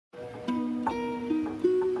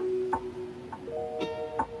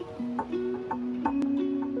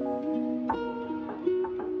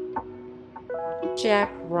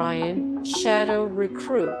Jack Ryan, Shadow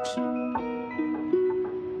Recruit.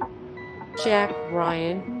 Jack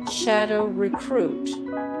Ryan, Shadow Recruit.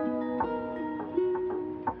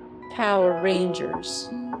 Power Rangers.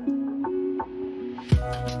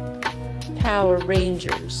 Power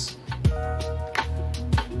Rangers.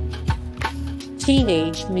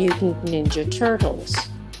 Teenage Mutant Ninja Turtles.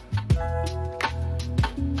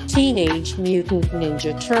 Teenage Mutant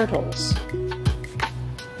Ninja Turtles.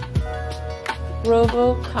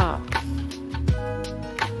 RoboCop.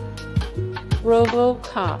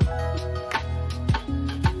 RoboCop.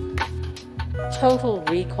 Total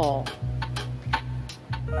Recall.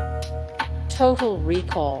 Total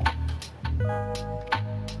Recall.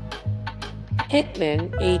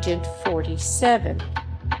 Hitman Agent 47.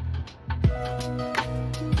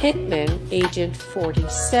 Hitman Agent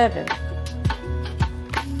 47.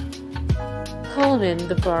 Conan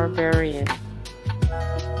the Barbarian.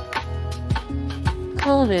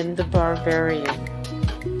 Conan the Barbarian.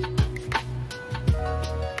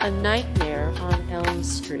 A Nightmare on Elm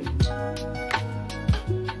Street.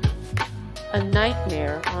 A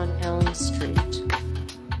Nightmare on Elm Street.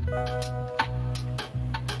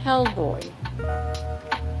 Hellboy.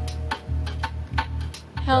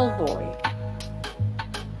 Hellboy.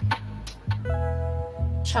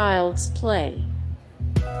 Child's Play.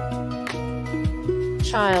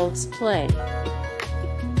 Child's Play.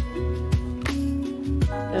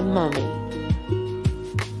 The Mummy.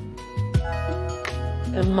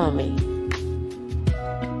 The Mummy.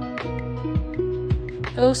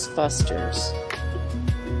 Ghostbusters.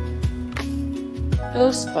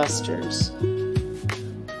 Ghostbusters.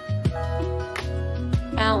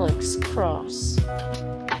 Alex Cross.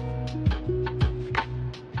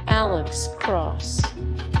 Alex Cross.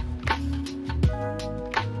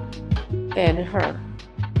 Ben-Hur.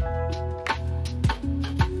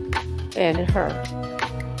 Ben-Hur.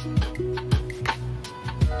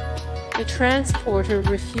 The Transporter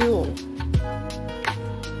Refueled.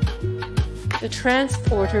 The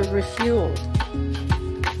Transporter Refueled.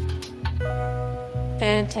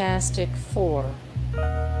 Fantastic Four.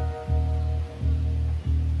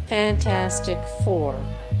 Fantastic Four.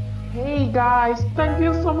 Hey guys, thank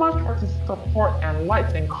you so much for the support and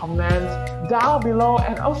likes and comments down below,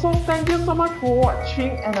 and also thank you so much for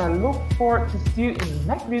watching, and I look forward to see you in the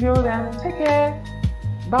next video. Then take care.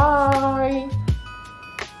 Bye.